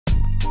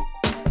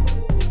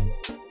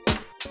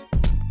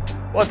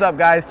What's up,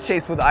 guys?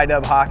 Chase with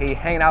iDub Hockey,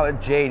 hanging out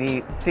with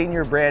JD,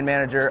 Senior Brand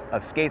Manager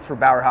of Skates for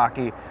Bauer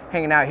Hockey,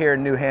 hanging out here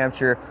in New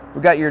Hampshire.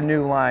 We've got your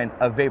new line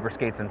of Vapor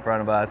skates in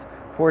front of us.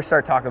 Before we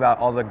start talking about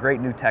all the great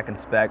new tech and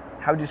spec,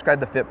 how would you describe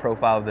the fit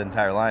profile of the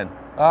entire line?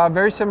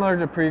 Very similar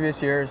to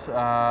previous years.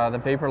 The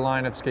Vapor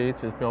line of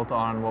skates is built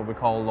on what we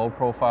call low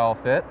profile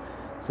fit.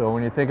 So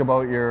when you think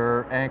about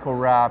your ankle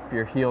wrap,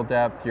 your heel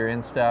depth, your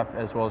instep,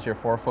 as well as your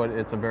forefoot,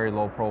 it's a very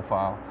low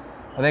profile.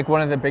 I think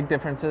one of the big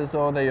differences,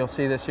 though, that you'll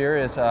see this year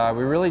is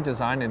we really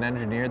designed and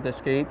engineered this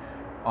skate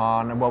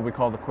on what we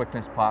call the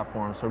quickness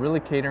platform. So really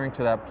catering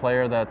to that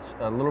player that's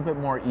a little bit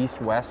more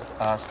east-west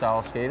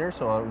style skater,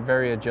 so a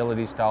very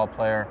agility style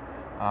player.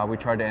 We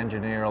tried to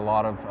engineer a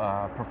lot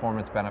of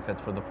performance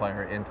benefits for the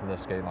player into the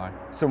skate line.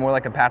 So more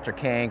like a Patrick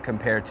Kane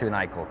compared to an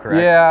Eichel,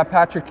 correct? Yeah,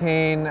 Patrick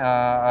Kane,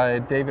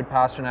 David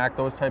Pastrnak,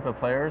 those type of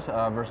players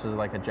versus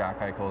like a Jack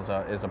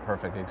Eichel is a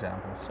perfect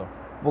example. So.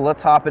 Well,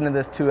 let's hop into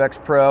this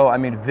 2X Pro. I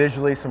mean,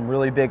 visually, some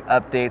really big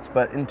updates,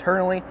 but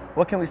internally,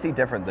 what can we see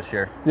different this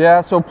year?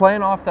 Yeah, so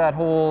playing off that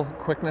whole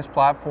quickness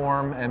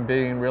platform and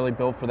being really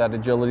built for that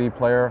agility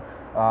player,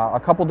 a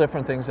couple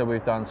different things that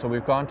we've done. So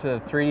we've gone to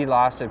 3D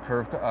lasted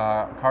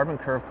carbon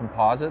curved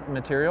composite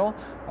material,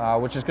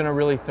 which is going to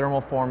really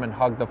thermal form and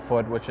hug the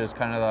foot, which is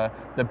kind of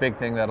the big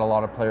thing that a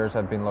lot of players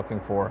have been looking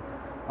for.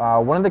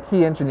 One of the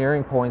key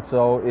engineering points,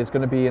 though, is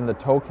going to be in the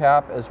toe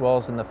cap as well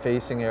as in the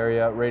facing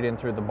area, right in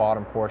through the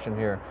bottom portion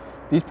here.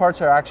 These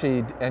parts are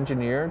actually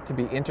engineered to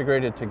be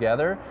integrated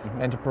together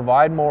and to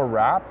provide more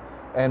wrap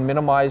and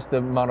minimize the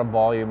amount of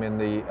volume in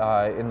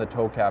the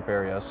toe cap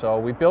area. So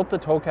we built the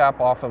toe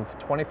cap off of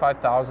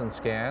 25,000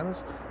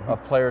 scans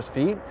of players'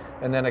 feet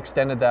and then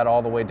extended that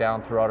all the way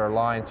down throughout our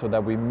line so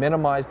that we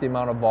minimize the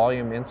amount of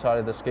volume inside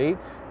of the skate,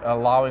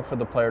 allowing for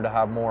the player to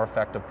have more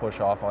effective push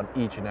off on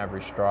each and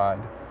every stride.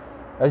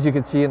 As you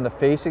can see in the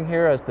facing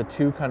here, as the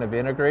two kind of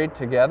integrate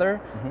together,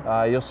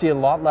 you'll see a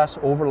lot less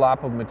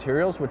overlap of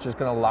materials, which is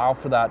going to allow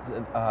for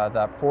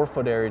that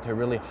forefoot area to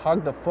really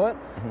hug the foot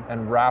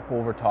and wrap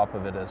over top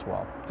of it as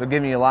well. So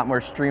giving you a lot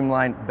more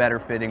streamlined, better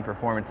fitting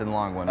performance in the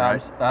long one,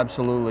 right?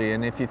 Absolutely.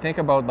 And if you think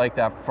about like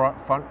that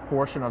front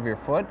portion of your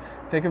foot,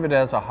 think of it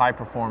as a high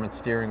performance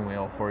steering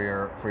wheel for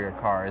your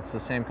car. It's the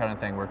same kind of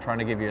thing. We're trying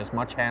to give you as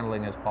much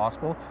handling as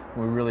possible.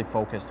 We really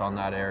focused on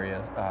that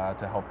area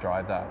to help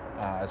drive that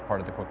as part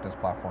of the quickness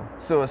platform.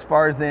 So as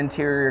far as the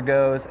interior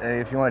goes,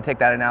 if you want to take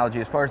that analogy,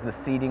 as far as the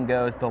seating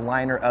goes, the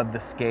liner of the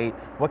skate,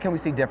 what can we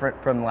see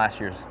different from last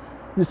year's?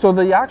 So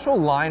the actual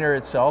liner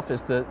itself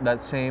is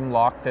that same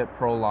LockFit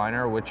Pro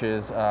liner, which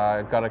is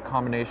got a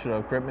combination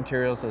of grip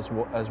materials as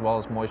well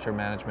as moisture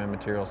management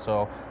materials.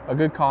 So a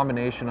good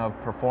combination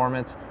of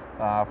performance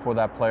for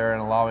that player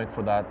and allowing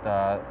for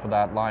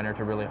that liner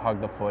to really hug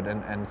the foot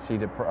and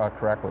seat it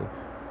correctly.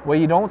 What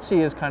you don't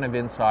see is kind of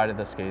inside of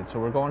the skate. So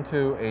we're going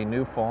to a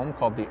new foam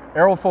called the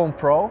AeroFoam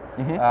Pro,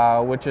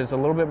 which is a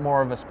little bit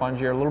more of a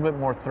spongier, a little bit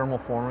more thermal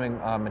forming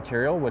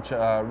material, which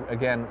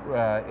again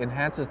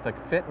enhances the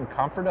fit and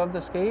comfort of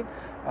the skate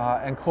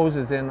and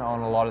closes in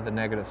on a lot of the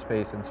negative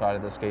space inside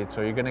of the skate.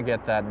 So you're going to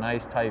get that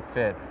nice tight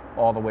fit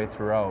all the way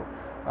throughout.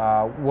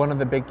 One of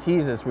the big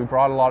keys is we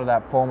brought a lot of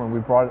that foam and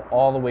we brought it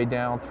all the way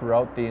down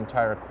throughout the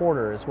entire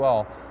quarter as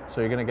well.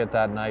 So you're going to get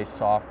that nice,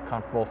 soft,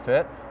 comfortable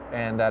fit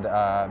and that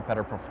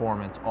better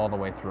performance all the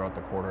way throughout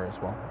the quarter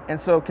as well. And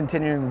so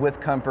continuing with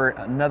comfort,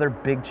 another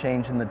big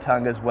change in the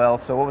tongue as well.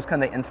 So what was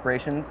kind of the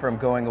inspiration from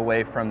going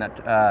away from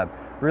that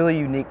really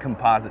unique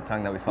composite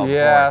tongue that we saw before?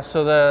 Yeah,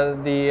 so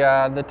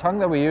the tongue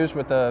that we used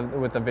with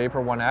the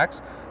Vapor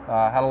 1X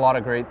had a lot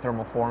of great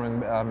thermal forming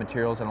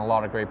materials and a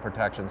lot of great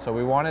protection. So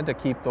we wanted to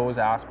keep those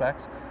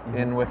aspects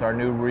in with our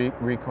new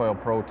Recoil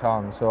Pro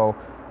tongue. So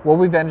what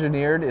we've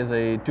engineered is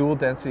a dual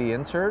density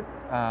insert.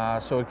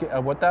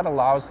 What that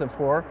allows it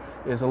for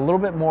is a little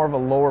bit more of a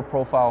lower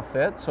profile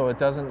fit, so it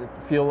doesn't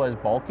feel as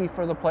bulky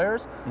for the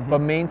players, but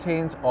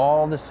maintains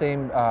all the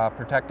same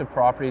protective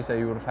properties that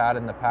you would have had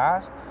in the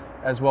past,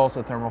 as well as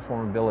the thermal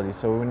formability.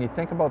 So when you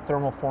think about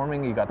thermal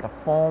forming, you got the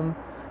foam,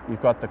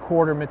 you've got the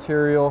quarter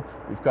material,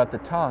 you've got the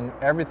tongue,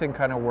 everything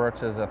kind of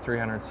works as a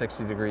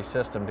 360-degree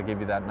system to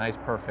give you that nice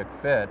perfect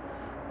fit.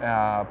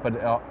 But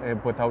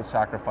without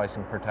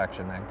sacrificing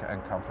protection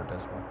and comfort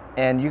as well.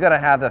 And you got to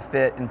have the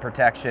fit and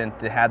protection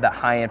to have that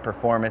high-end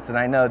performance. And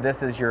I know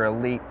this is your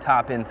elite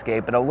top-end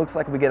skate, but it looks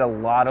like we get a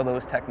lot of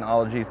those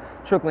technologies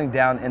trickling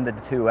down into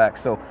the 2X.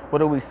 So what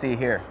do we see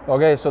here?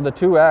 Okay, so the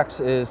 2X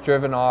is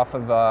driven off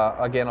of,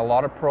 again, a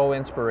lot of pro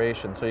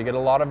inspiration. So you get a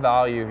lot of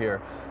value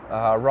here.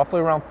 Roughly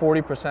around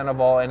 40%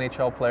 of all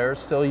NHL players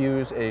still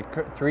use a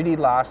 3D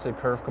lasted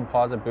curved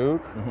composite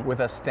boot with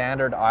a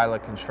standard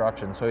eyelet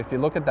construction. So if you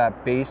look at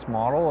that base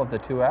model of the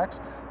 2X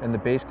and the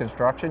base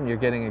construction, you're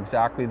getting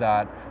exactly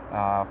that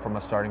from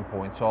a starting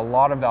point. So a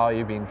lot of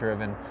value being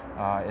driven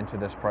into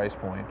this price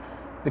point.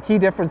 The key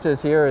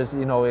differences here is,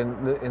 you know,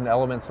 in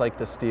elements like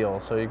the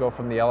steel. So you go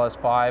from the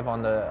LS5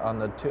 on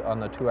the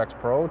 2X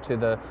Pro to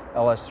the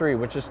LS3,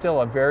 which is still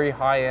a very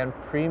high-end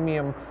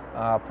premium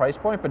price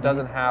point, but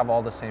doesn't have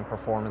all the same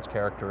performance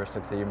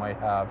characteristics that you might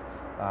have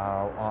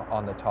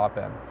on the top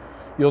end.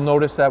 You'll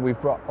notice that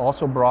we've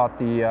also brought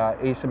the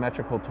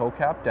asymmetrical toe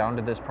cap down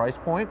to this price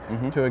point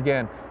to,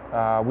 again,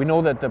 we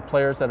know that the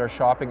players that are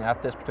shopping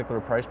at this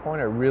particular price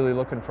point are really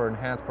looking for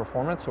enhanced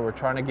performance, so we're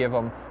trying to give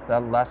them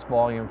that less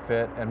volume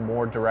fit and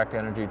more direct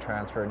energy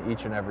transfer in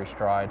each and every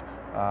stride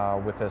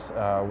with this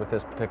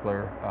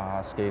particular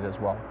skate as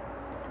well.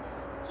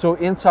 So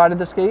inside of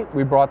the skate,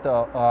 we brought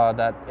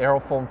that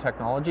aerofoam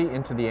technology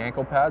into the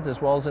ankle pads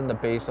as well as in the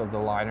base of the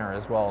liner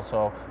as well.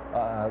 So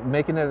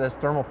making it as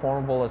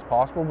thermoformable as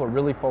possible, but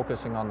really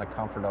focusing on the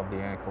comfort of the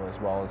ankle as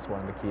well as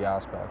one of the key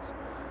aspects.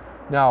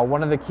 Now,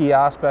 one of the key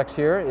aspects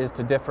here is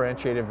to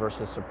differentiate it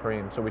versus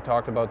Supreme. So we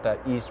talked about that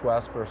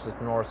east-west versus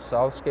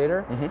north-south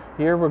skater.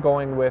 Here we're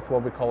going with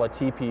what we call a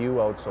TPU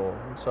outsole.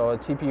 So a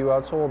TPU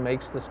outsole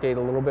makes the skate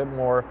a little bit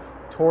more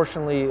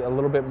torsionally, a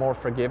little bit more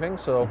forgiving,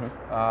 so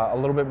a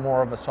little bit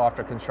more of a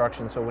softer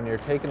construction. So when you're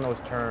taking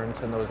those turns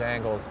and those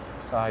angles,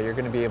 you're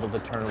going to be able to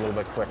turn a little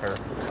bit quicker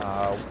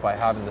by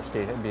having the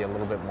skate be a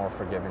little bit more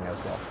forgiving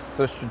as well.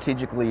 So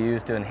strategically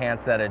used to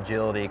enhance that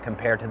agility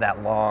compared to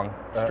that long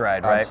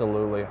stride, right?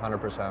 Absolutely,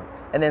 100%.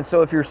 And then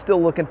so if you're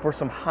still looking for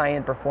some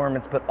high-end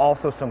performance, but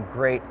also some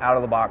great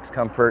out-of-the-box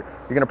comfort,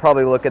 you're going to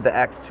probably look at the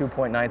X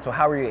 2.9. So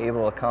how were you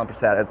able to accomplish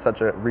that at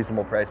such a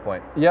reasonable price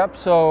point? Yep.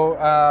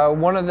 So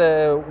one of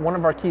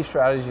our key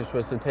strategies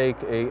was to take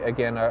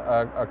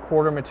a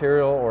quarter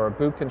material or a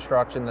boot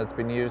construction that's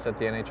been used at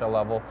the NHL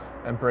level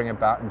and bring it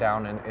back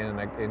down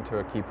into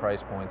a key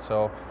price point.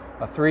 So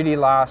a 3D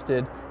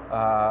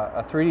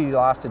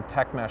lasted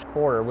tech mesh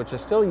quarter, which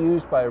is still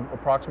used by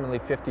approximately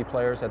 50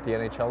 players at the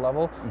NHL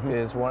level,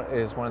 is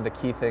one of the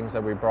key things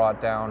that we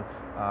brought down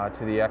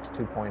to the X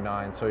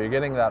 2.9. So you're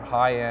getting that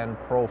high-end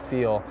pro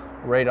feel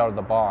right out of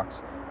the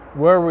box.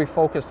 Where we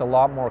focused a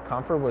lot more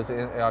comfort was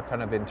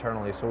kind of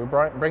internally. So we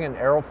bring an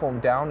aerofoam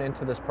down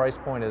into this price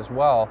point as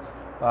well,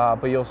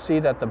 but you'll see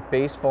that the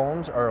base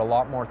foams are a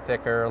lot more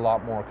thicker, a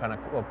lot more kind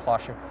of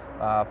plush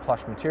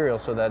material,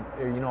 so that,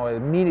 you know,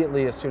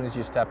 immediately as soon as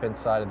you step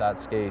inside of that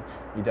skate,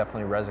 you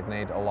definitely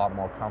resonate a lot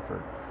more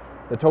comfort.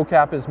 The toe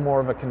cap is more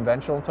of a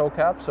conventional toe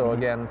cap, so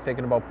again,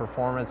 thinking about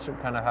performance,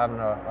 kind of having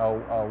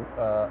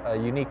a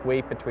unique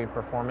weight between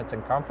performance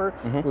and comfort,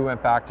 we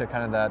went back to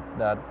kind of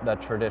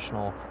that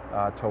traditional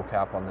toe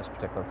cap on this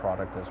particular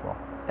product as well.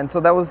 And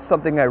so that was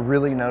something I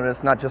really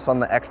noticed, not just on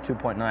the X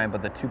 2.9,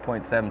 but the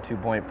 2.7,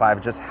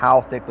 2.5, just how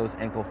thick those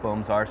ankle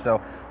foams are.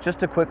 So just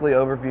to quickly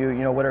overview,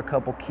 you know, what are a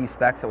couple key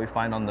specs that we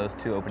find on those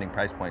two opening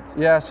price points?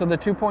 Yeah, so the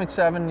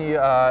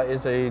 2.7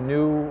 is a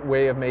new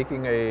way of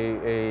making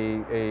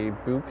a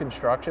boot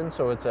construction.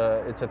 So it's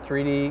a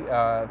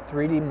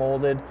 3D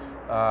molded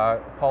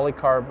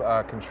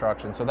polycarb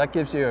construction. So that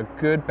gives you a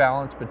good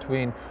balance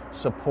between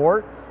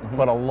support,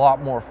 but a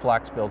lot more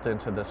flex built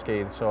into the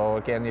skate. So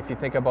again, if you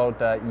think about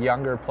that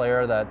younger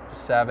player, that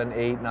 7,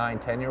 8, 9,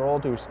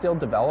 10-year-old who's still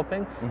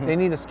developing, they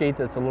need a skate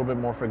that's a little bit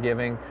more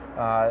forgiving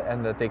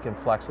and that they can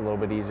flex a little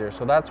bit easier.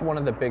 So that's one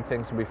of the big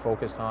things to be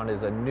focused on,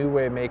 is a new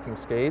way of making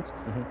skates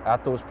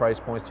at those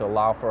price points to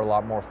allow for a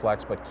lot more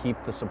flex, but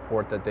keep the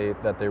support that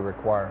they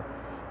require.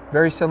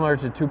 Very similar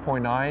to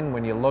 2.9,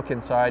 when you look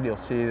inside, you'll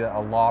see a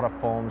lot of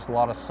foams, a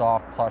lot of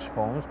soft plush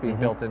foams being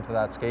built into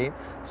that skate,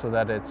 so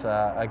that it's,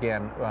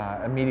 again,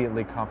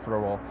 immediately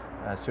comfortable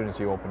as soon as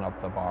you open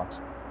up the box.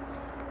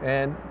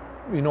 And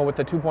you know, with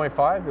the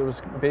 2.5, it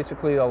was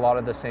basically a lot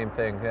of the same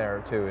thing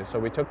there too. So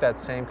we took that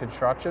same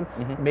construction,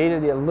 made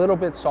it a little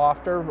bit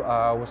softer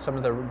with some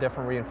of the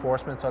different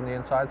reinforcements on the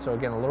inside. So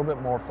again, a little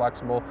bit more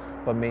flexible,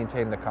 but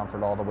maintain the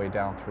comfort all the way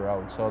down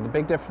throughout. So the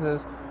big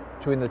differences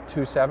between the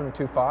 2.7 and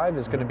 2.5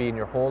 is going to be in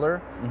your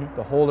holder.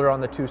 The holder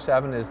on the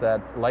 2.7 is that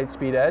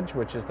Lightspeed Edge,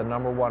 which is the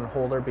 #1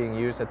 holder being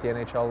used at the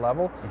NHL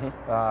level.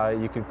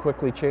 You can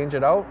quickly change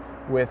it out.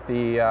 With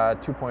the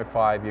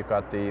 2.5, you've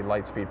got the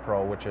Lightspeed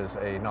Pro, which is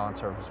a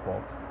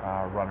non-serviceable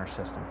runner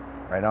system.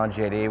 Right on,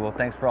 JD. Well,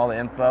 thanks for all the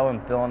info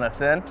and filling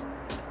us in.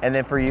 And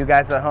then for you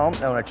guys at home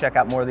that want to check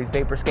out more of these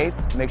Vapor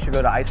skates, make sure to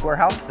go to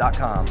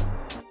icewarehouse.com.